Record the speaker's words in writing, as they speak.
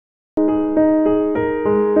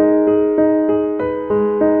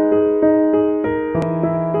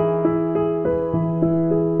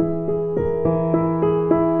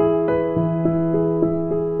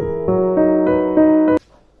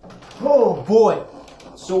boy.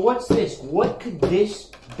 So what's this? What could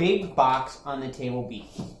this big box on the table be?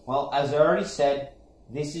 Well, as I already said,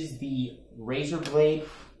 this is the Razer Blade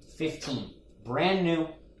 15. Brand new,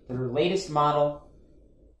 their latest model.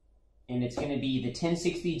 And it's going to be the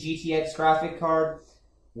 1060 GTX graphic card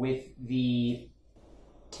with the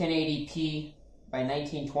 1080p by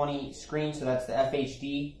 1920 screen, so that's the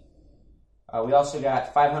FHD. We also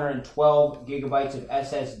got 512 gigabytes of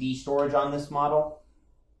SSD storage on this model,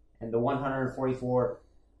 and the 144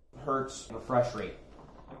 hertz refresh rate.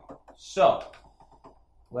 So,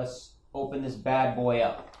 let's open this bad boy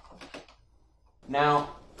up.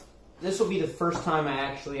 Now, this will be the first time I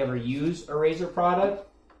actually ever use a Razer product,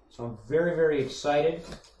 so I'm very, very excited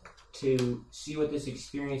to see what this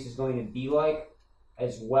experience is going to be like,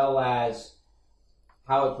 as well as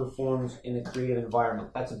how it performs in the creative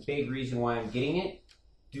environment. That's a big reason why I'm getting it,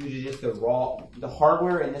 due to just the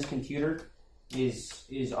hardware in this computer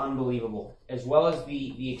is unbelievable, as well as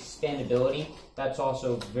the expandability. That's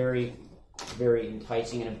also very, very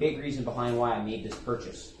enticing, and a big reason behind why I made this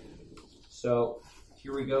purchase. So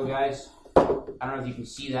here we go, guys. I don't know if you can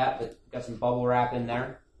see that, but got some bubble wrap in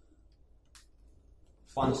there.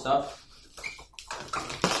 Fun stuff.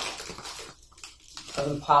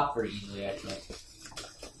 Doesn't pop very easily, actually.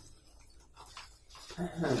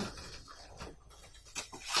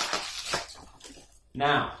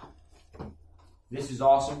 Now, this is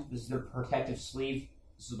awesome. This is their protective sleeve.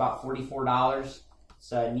 This is about $44.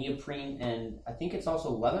 It's neoprene, and I think it's also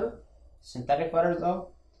leather. Synthetic leather, though.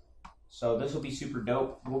 So this will be super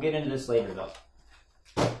dope. We'll get into this later, though.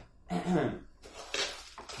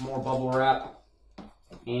 More bubble wrap.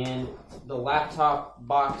 And the laptop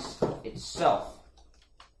box itself.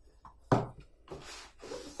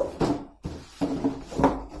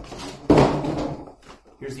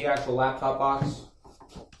 Here's the actual laptop box.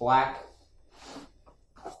 Black.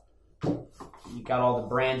 You got all the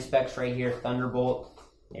brand specs right here. Thunderbolt,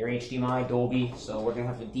 they're HDMI, Dolby. So we're going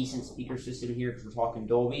to have a decent speaker system here because we're talking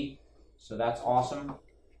Dolby. So that's awesome.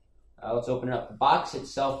 Let's open it up. The box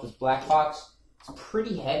itself, this black box, it's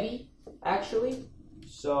pretty heavy, actually.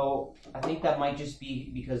 So I think that might just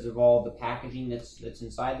be because of all the packaging that's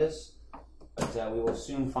inside this. But we will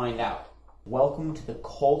soon find out. Welcome to the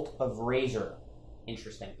cult of Razer.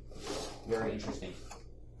 Interesting. Very interesting.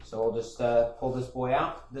 So we'll just pull this boy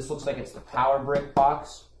out. This looks like it's the Power Brick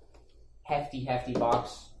box. Hefty, hefty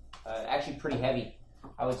box. Actually pretty heavy.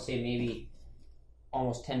 I would say maybe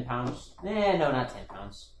almost 10 pounds. No, not 10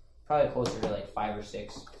 pounds. Probably closer to like 5 or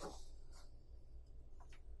 6.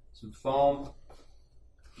 Some foam.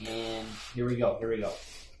 And here we go, here we go.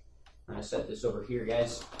 I'm going to set this over here,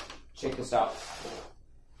 guys. Check this out.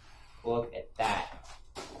 Look at that.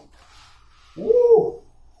 Woo!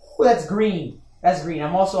 That's green. That's green.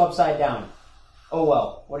 I'm also upside down. Oh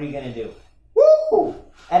well, what are you going to do? Woo!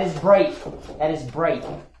 That is bright. That is bright.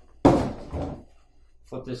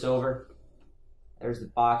 Flip this over. There's the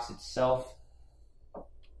box itself. Look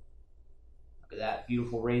at that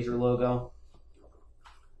beautiful Razer logo.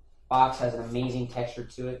 Box has an amazing texture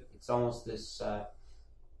to it. It's almost this, how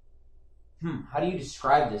do you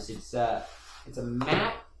describe this? It's a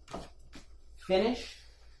matte finish,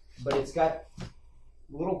 but it's got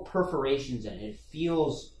little perforations in it. It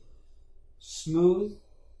feels smooth.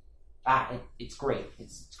 It's great.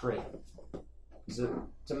 It's great. It's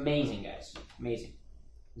amazing, guys. Amazing.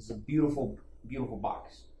 This is a beautiful, beautiful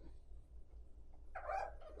box.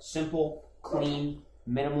 Simple, clean,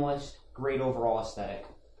 minimalist, great overall aesthetic.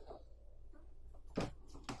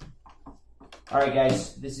 All right,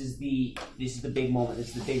 guys. This is the big moment.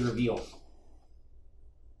 This is the big reveal.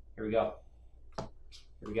 Here we go.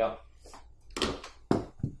 Here we go.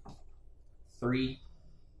 3,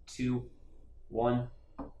 2, 1.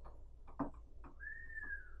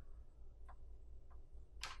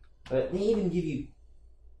 But they even give you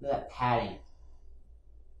that padding.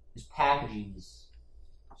 This packaging is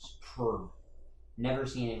superb. Never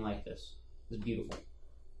seen anything like this. It's beautiful.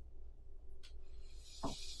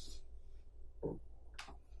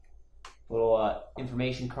 Little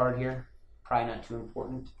information card here. Probably not too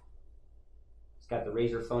important. It's got the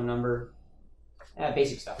Razer phone number.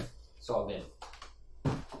 Basic stuff. It's all good.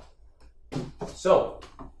 So,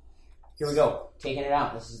 here we go. Taking it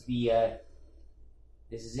out. This is it.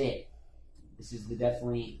 This is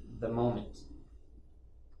definitely the moment.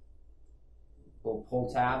 Little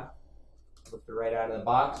pull tab. Lift it right out of the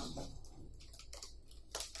box.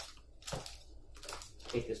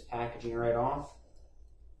 Take this packaging right off.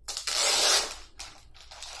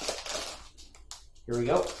 Here we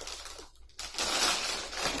go.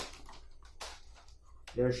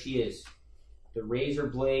 There she is. The Razer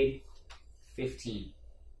Blade 15.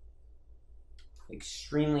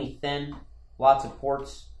 extremely thin, lots of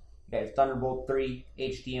ports. You got your Thunderbolt 3,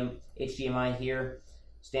 HDMI here,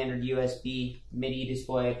 standard USB, MIDI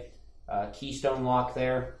display, keystone lock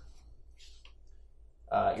there.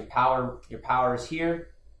 Your power is here.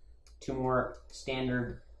 Two more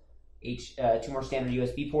standard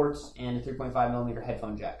USB ports and a 3.5mm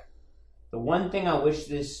headphone jack. The one thing I wish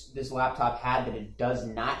this laptop had that it does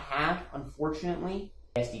not have, unfortunately,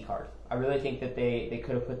 SD card. I really think that they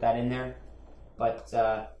could have put that in there, but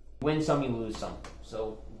win some, you lose some.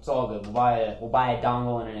 So it's all good. We'll buy a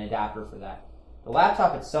dongle and an adapter for that. The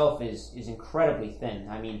laptop itself is incredibly thin.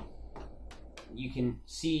 I mean, you can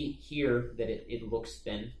see here that it looks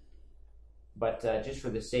thin, but just for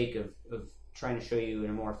the sake of trying to show you in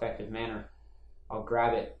a more effective manner, I'll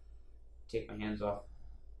grab it, take my hands off.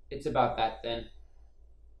 It's about that thin.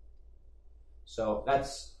 So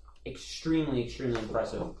that's extremely, extremely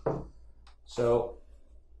impressive. So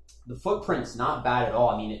the footprint's not bad at all.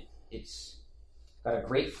 I mean, it's got a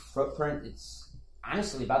great footprint. It's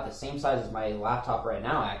honestly about the same size as my laptop right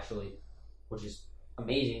now, actually, which is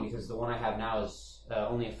amazing because the one I have now is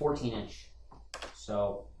only a 14-inch.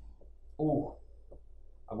 So, ooh,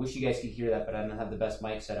 I wish you guys could hear that, but I don't have the best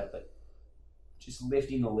mic setup. But just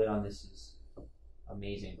lifting the lid on this is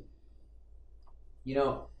amazing. You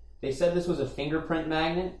know, they said this was a fingerprint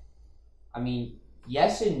magnet. I mean,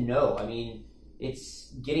 yes and no. I mean,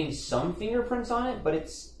 it's getting some fingerprints on it, but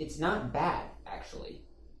it's not bad, actually.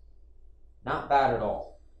 Not bad at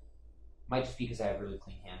all. Might just be because I have really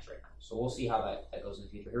clean hands right now. So we'll see how that goes in the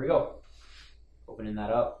future. Here we go. Opening that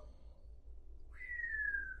up.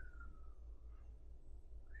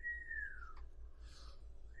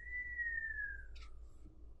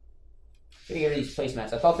 Gonna get rid of these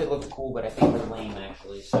placemats. I thought they looked cool, but I think they're lame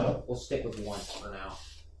actually. So we'll stick with one for now.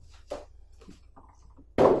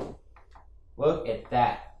 Look at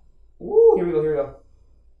that. Ooh, here we go, here we go.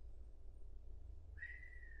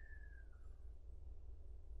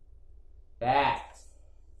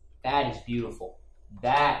 That is beautiful.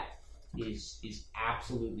 That is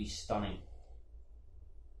absolutely stunning.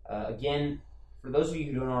 Again, for those of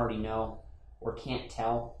you who don't already know or can't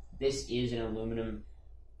tell, this is an aluminum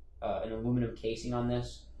casing on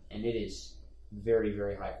this, and it is very,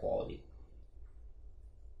 very high quality.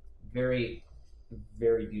 Very,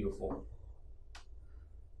 very beautiful.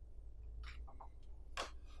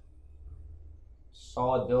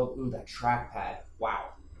 Solid build. Ooh, that trackpad.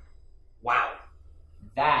 Wow. Wow.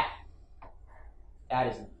 That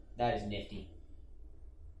is nifty.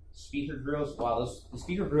 Speaker grills. Wow, the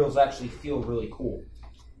speaker grills actually feel really cool.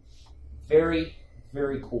 Very,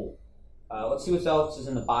 very cool. Let's see what else is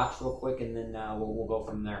in the box real quick, and then we'll go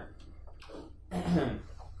from there.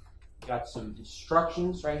 Got some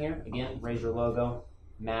instructions right here. Again, Razer logo,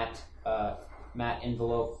 matte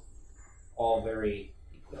envelope, all very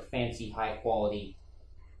fancy, high quality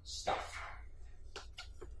stuff.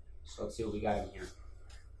 So let's see what we got in here.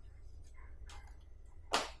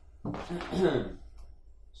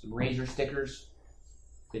 Some Razer stickers,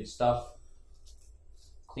 good stuff.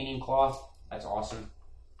 Cleaning cloth, that's awesome.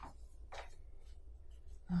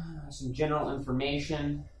 Some general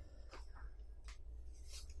information.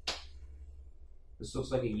 This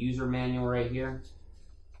looks like a user manual right here.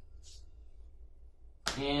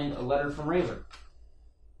 And a letter from Razer.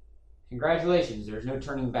 Congratulations, there's no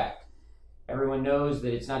turning back. Everyone knows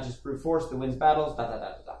that it's not just brute force that wins battles,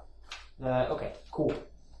 okay, cool.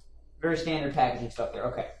 Very standard packaging stuff there.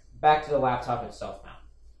 Okay, back to the laptop itself now.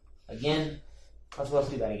 Again, let's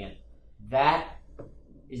do that again. That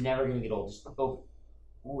is never going to get old. Just open.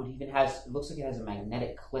 Ooh, it looks like it has a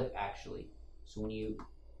magnetic clip actually. So when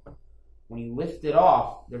you lift it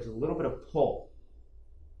off, there's a little bit of pull.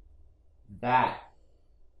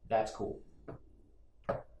 That's cool.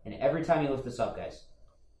 And every time you lift this up, guys,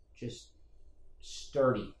 just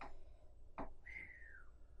sturdy.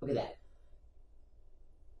 Look at that.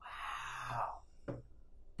 Wow.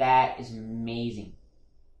 That is amazing.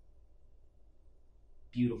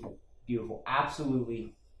 Beautiful. Beautiful.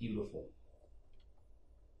 Absolutely beautiful.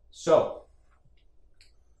 So,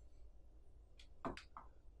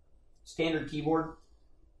 standard keyboard.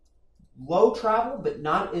 Low travel, but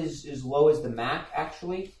not as low as the Mac,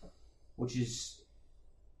 actually, which is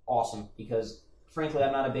awesome because, frankly,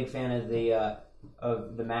 I'm not a big fan of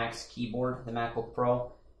the Mac's keyboard, the MacBook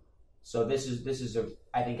Pro. So this is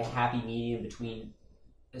I think a happy medium between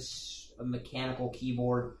a mechanical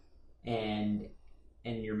keyboard and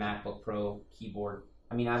your MacBook Pro keyboard.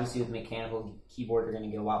 I mean, obviously with mechanical keyboard, you're going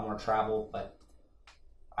to get a lot more travel, but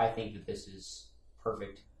I think that this is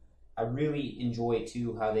perfect. I really enjoy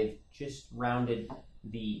too how they've just rounded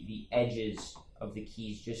the edges of the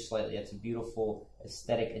keys just slightly. That's a beautiful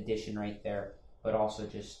aesthetic addition right there, but also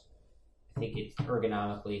just, I think it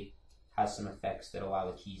ergonomically has some effects that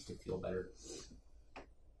allow the keys to feel better.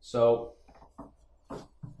 So,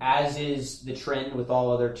 as is the trend with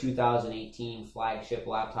all other 2018 flagship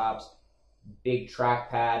laptops, big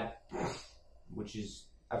trackpad, which is,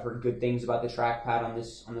 I've heard good things about the trackpad on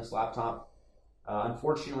this laptop.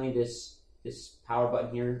 Unfortunately, this power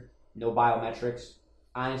button here, no biometrics.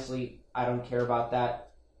 Honestly, I don't care about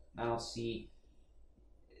that. I don't see.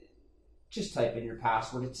 Just type in your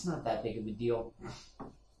password. It's not that big of a deal.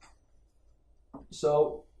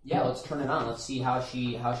 So yeah, let's turn it on. Let's see how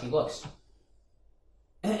she looks.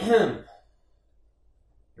 Here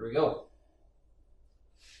we go.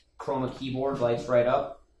 Chroma keyboard, lights right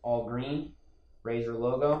up, all green. Razer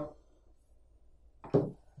logo.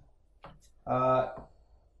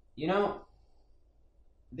 You know,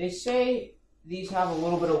 they say these have a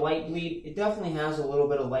little bit of light bleed. It definitely has a little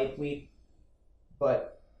bit of light bleed,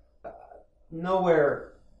 but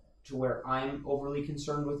nowhere to where I'm overly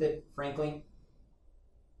concerned with it, frankly.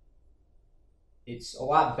 It's a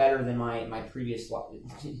lot better than my previous...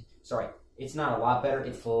 Sorry, it's not a lot better.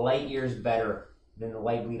 It's light years better than the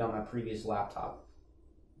light bleed on my previous laptop.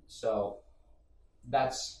 So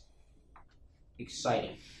that's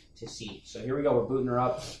exciting to see. So here we go. We're booting her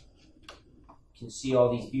up. You can see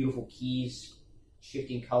all these beautiful keys,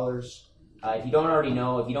 shifting colors. If you don't already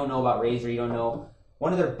know, if you don't know about Razer, you don't know,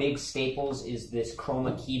 one of their big staples is this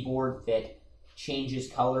chroma keyboard that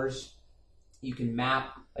changes colors. You can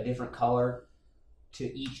map a different color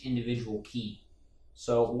to each individual key.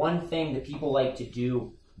 So one thing that people like to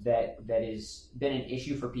do that has been an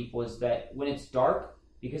issue for people is that when it's dark,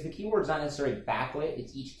 because the keyboard's not necessarily backlit,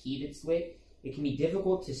 it's each key that's lit, it can be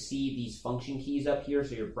difficult to see these function keys up here,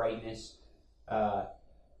 so your brightness,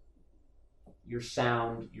 your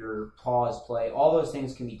sound, your pause, play, all those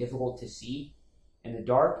things can be difficult to see in the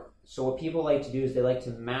dark. So what people like to do is they like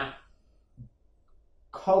to map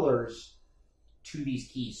colors to these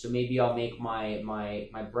keys. So maybe I'll make my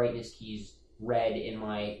brightness keys red and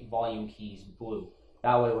my volume keys blue.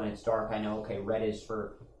 That way when it's dark, I know, okay, red is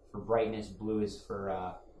for brightness, blue is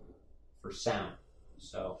for sound.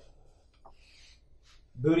 So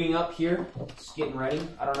booting up here, it's getting ready.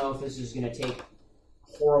 I don't know if this is going to take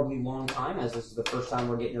a horribly long time, as this is the first time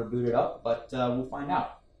we're getting her booted up, but we'll find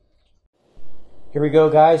out. Here we go,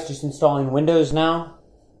 guys. Just installing Windows now.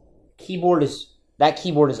 That keyboard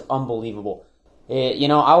is unbelievable. You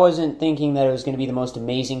know, I wasn't thinking that it was going to be the most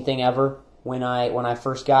amazing thing ever when I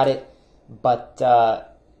first got it, but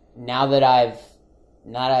now that I've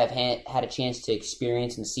had a chance to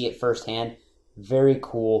experience and see it firsthand, very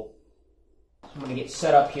cool. I'm going to get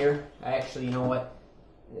set up here. I actually, you know what?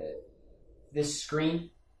 This screen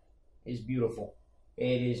is beautiful.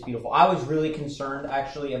 It is beautiful. I was really concerned,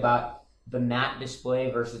 actually, about the matte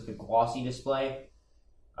display versus the glossy display.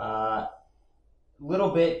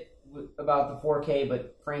 Little bit about the 4K,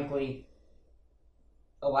 but frankly,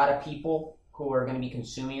 a lot of people who are going to be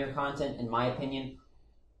consuming your content, in my opinion,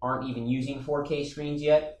 aren't even using 4K screens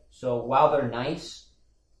yet. So while they're nice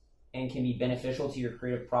and can be beneficial to your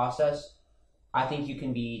creative process, I think you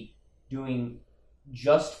can be doing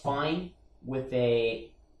just fine with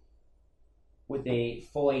a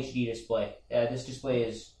full HD display. This display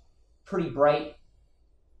is pretty bright,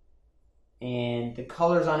 and the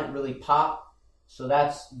colors on it really pop, so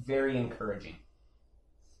that's very encouraging.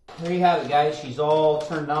 There you have it, guys. She's all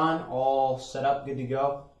turned on, all set up, good to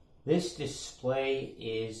go. This display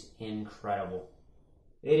is incredible.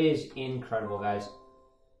 It is incredible, guys.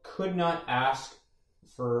 Could not ask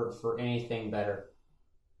for anything better.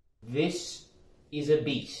 This is a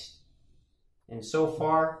beast. And so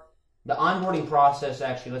far, the onboarding process,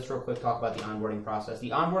 actually, let's real quick talk about the onboarding process.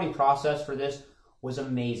 The onboarding process for this was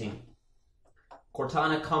amazing.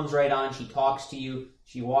 Cortana comes right on, she talks to you,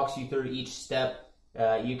 she walks you through each step.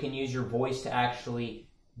 You can use your voice to actually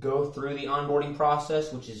go through the onboarding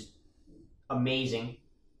process, which is amazing,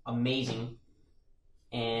 amazing.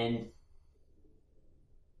 And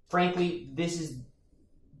frankly, this is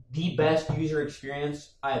the best user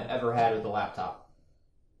experience I have ever had with a laptop.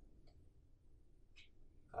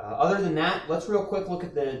 Other than that, let's real quick look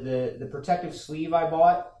at the protective sleeve I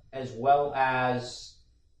bought, as well as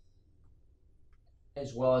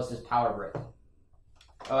this power brick.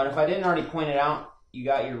 And if I didn't already point it out, you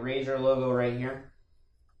got your Razer logo right here,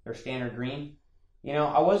 their standard green. You know,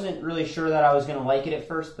 I wasn't really sure that I was going to like it at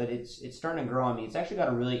first, but it's starting to grow on me. It's actually got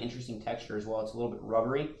a really interesting texture as well. It's a little bit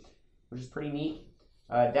rubbery, which is pretty neat.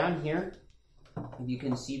 Down here, if you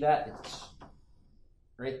can see that, it's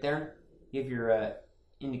right there. You have your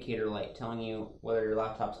indicator light telling you whether your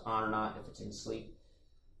laptop's on or not, if it's in sleep.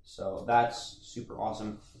 So that's super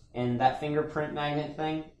awesome. And that fingerprint magnet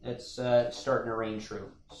thing, it's starting to reign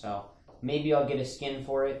true. So maybe I'll get a skin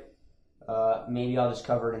for it. Maybe I'll just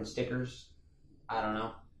cover it in stickers. I don't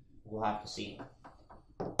know. We'll have to see.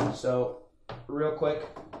 So real quick.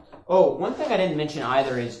 Oh, one thing I didn't mention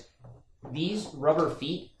either is these rubber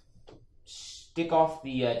feet stick off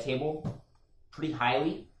the table pretty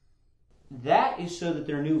highly. That is so that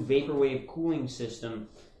their new vaporwave cooling system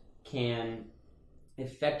can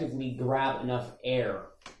effectively grab enough air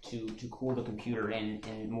to cool the computer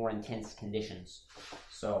in more intense conditions.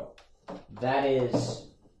 So that is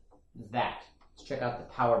that. Let's check out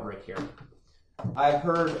the power brick here. I've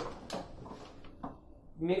heard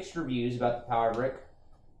mixed reviews about the power brick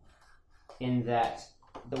in that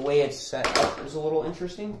the way it's set up is a little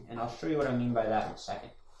interesting, and I'll show you what I mean by that in a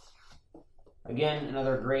second. Again,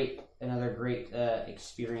 another great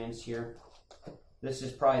experience here. This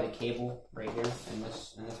is probably the cable right here in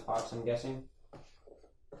this box, I'm guessing,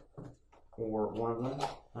 or one of them.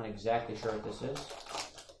 Not exactly sure what this is.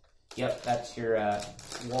 Yep, that's your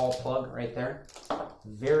wall plug right there.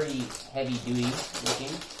 Very heavy duty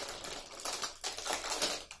looking.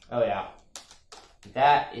 Oh yeah,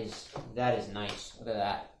 that is nice. Look at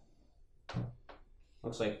that.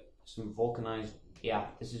 Looks like some vulcanized. Yeah,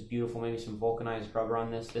 this is beautiful. Maybe some vulcanized rubber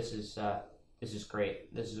on this. This is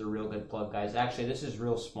great. This is a real good plug, guys. Actually, this is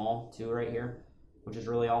real small too, right here, which is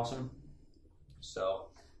really awesome. So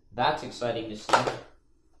that's exciting to see.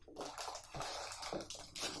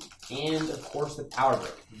 And of course, the power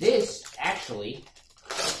brick. This actually,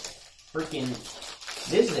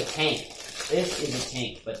 this is a tank. This is a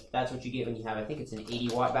tank, but that's what you get when you have, I think it's an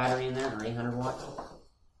 80-watt battery in there, or 800 watt.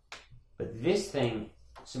 But this thing,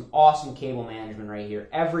 some awesome cable management right here.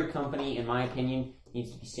 Every company, in my opinion,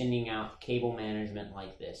 needs to be sending out cable management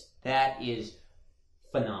like this. That is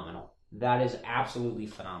phenomenal. That is absolutely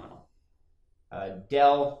phenomenal.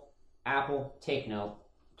 Dell, Apple, take note,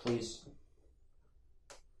 please.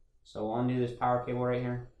 So we'll undo this power cable right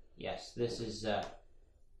here. Yes, this is, the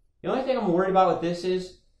only thing I'm worried about with this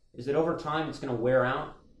is that over time it's going to wear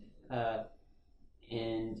out,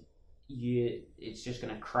 and it's just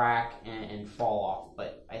going to crack and fall off.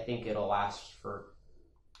 But I think it'll last for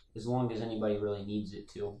as long as anybody really needs it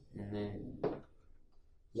to. And then,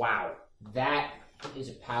 wow, that is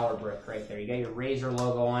a power brick right there. You got your Razer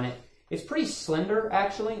logo on it. It's pretty slender,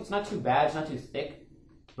 actually. It's not too bad. It's not too thick,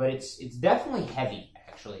 but it's definitely heavy.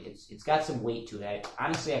 Actually, it's got some weight to it.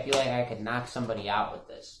 Honestly, I feel like I could knock somebody out with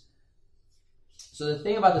this. So the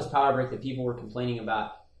thing about this power brick that people were complaining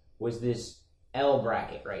about was this L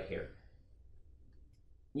bracket right here.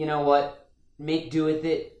 You know what? Make do with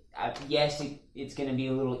it. Yes, it's going to be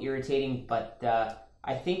a little irritating, but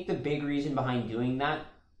I think the big reason behind doing that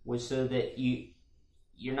was so that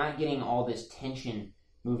you're not getting all this tension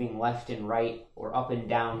moving left and right or up and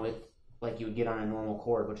down with like you would get on a normal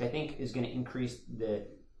cord, which I think is going to increase the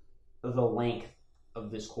length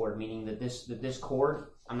of this cord, meaning that this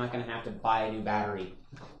cord, I'm not going to have to buy a new battery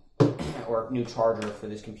or new charger for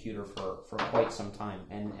this computer for quite some time.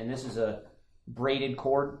 And this is a braided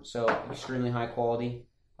cord, so extremely high quality.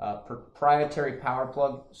 Proprietary power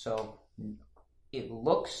plug, so it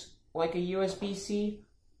looks like a USB-C,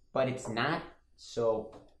 but it's not,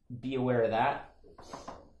 so be aware of that.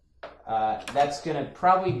 That's going to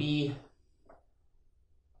probably be,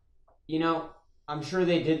 I'm sure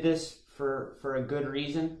they did this for a good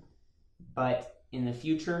reason, but in the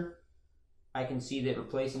future, I can see that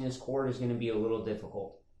replacing this cord is going to be a little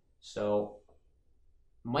difficult. So,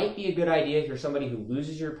 might be a good idea if you're somebody who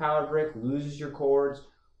loses your power brick, loses your cords,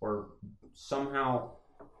 or somehow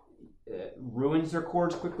ruins their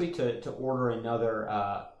cords quickly to order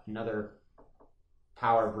another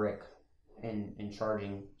power brick and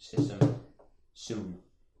charging system soon.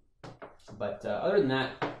 But other than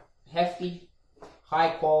that, hefty, high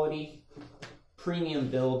quality, premium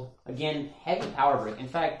build. Again, heavy power brick. In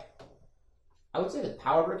fact, I would say the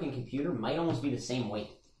power brick and computer might almost be the same weight.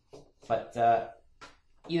 But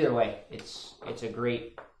either way, it's a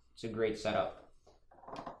great setup.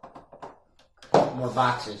 More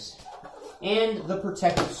boxes. And the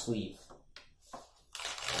protective sleeve.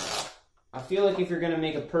 I feel like if you're going to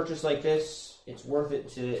make a purchase like this, it's worth it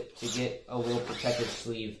to get a little protective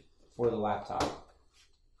sleeve for the laptop.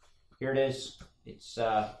 Here it is. It's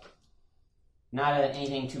not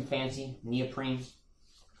anything too fancy. Neoprene.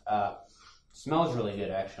 Smells really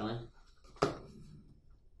good, actually.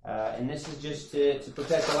 And this is just to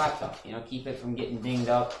protect the laptop. Keep it from getting dinged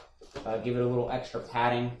up. Give it a little extra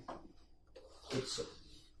padding. It's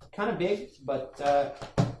kind of big, but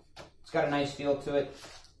it's It's got a nice feel to it,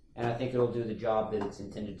 and I think it'll do the job that it's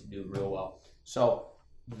intended to do real well. So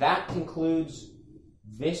that concludes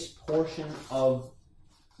this portion of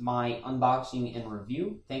my unboxing and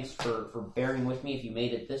review. Thanks for bearing with me if you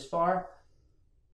made it this far.